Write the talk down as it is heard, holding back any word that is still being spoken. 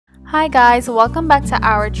Hi guys, welcome back to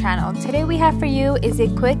our channel. Today we have for you is a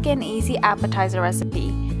quick and easy appetizer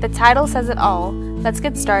recipe. The title says it all. Let's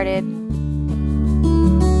get started.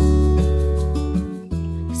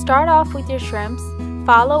 Start off with your shrimps,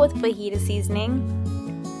 follow with fajita seasoning,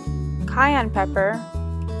 cayenne pepper,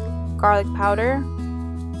 garlic powder,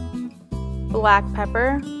 black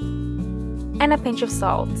pepper, and a pinch of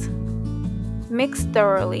salt. Mix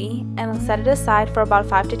thoroughly and set it aside for about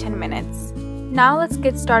 5 to 10 minutes. Now let's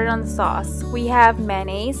get started on the sauce. We have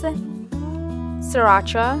mayonnaise,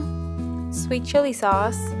 sriracha, sweet chili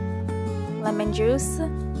sauce, lemon juice,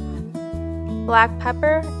 black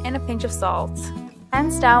pepper, and a pinch of salt.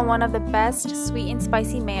 Hands down one of the best sweet and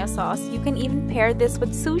spicy mayo sauce. You can even pair this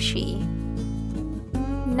with sushi.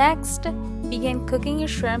 Next, begin cooking your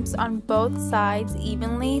shrimps on both sides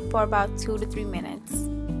evenly for about 2 to 3 minutes.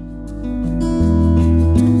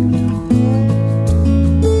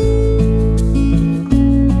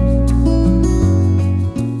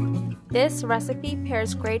 This recipe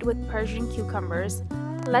pairs great with Persian cucumbers.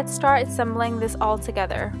 Let's start assembling this all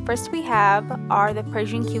together. First we have the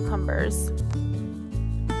Persian cucumbers.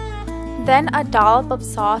 Then a dollop of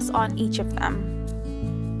sauce on each of them.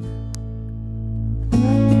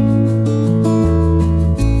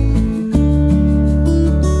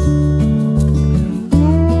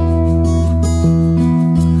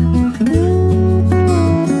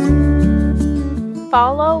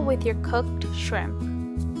 Follow with your cooked shrimp.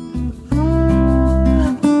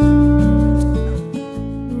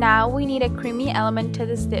 Now we need a creamy element to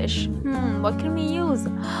this dish. What can we use?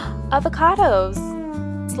 Avocados!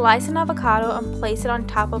 Slice an avocado and place it on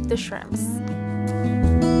top of the shrimps.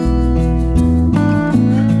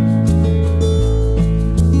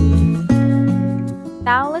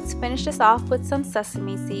 Now let's finish this off with some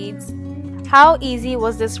sesame seeds. How easy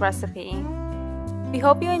was this recipe? We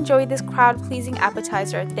hope you enjoyed this crowd-pleasing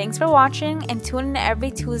appetizer. Thanks for watching and tune in every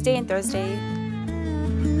Tuesday and Thursday.